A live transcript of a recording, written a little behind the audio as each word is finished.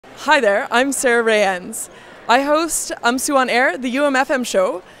Hi there, I'm Sara. I host UMSU On Air, the UMFM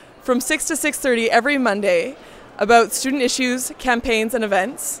show, from 6 to 6:30 every Monday about student issues, campaigns, and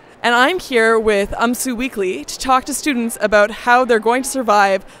events. And I'm here with UMSU Weekly to talk to students about how they're going to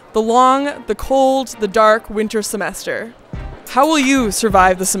survive the long, the cold, the dark winter semester. How will you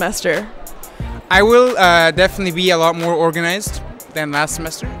survive the semester? I will definitely be a lot more organized than last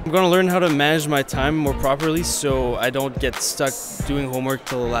semester. I'm going to learn how to manage my time more properly so I don't get stuck doing homework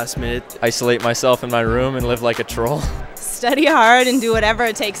till the last minute. Isolate myself in my room and live like a troll. Study hard and do whatever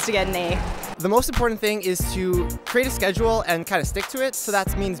it takes to get an A. The most important thing is to create a schedule and kind of stick to it. So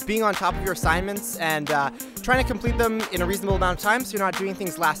that means being on top of your assignments and trying to complete them in a reasonable amount of time so you're not doing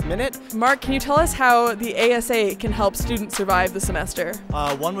things last minute. Mark, can you tell us how the ASA can help students survive the semester?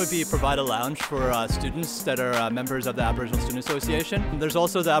 One would be provide a lounge for students that are members of the Aboriginal Student Association. There's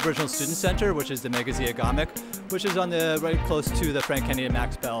also the Aboriginal Student Centre, which is the Megaziagamic, which is on the right close to the Frank Kennedy and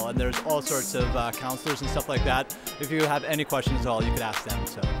Max Bell, and there's all sorts of counselors and stuff like that. If you have any questions at all, you could ask them.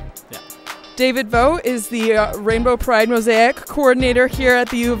 So, yeah. David Vo is the Rainbow Pride Mosaic coordinator here at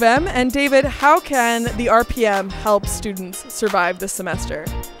the U of M. And David, how can the RPM help students survive this semester?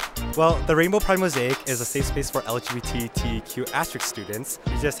 Well, the Rainbow Pride Mosaic is a safe space for LGBTQ students.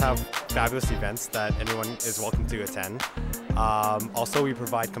 We just have fabulous events that anyone is welcome to attend. Also, we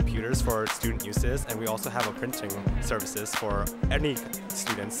provide computers for student uses, and we also have a printing services for any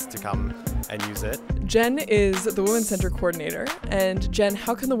students to come and use it. Jen is the Women's Center coordinator. And Jen,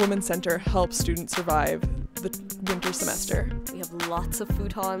 how can the Women's Center help students survive the winter semester? We have lots of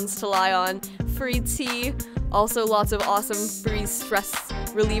futons to lie on, free tea, also lots of awesome free stress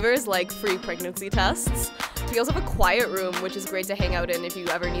relievers like free pregnancy tests. We also have a quiet room, which is great to hang out in if you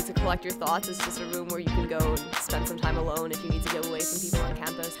ever need to collect your thoughts. It's just a room where you can go and spend some time alone if you need to get away from people on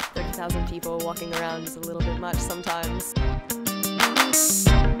campus. 30,000 people walking around is a little bit much sometimes.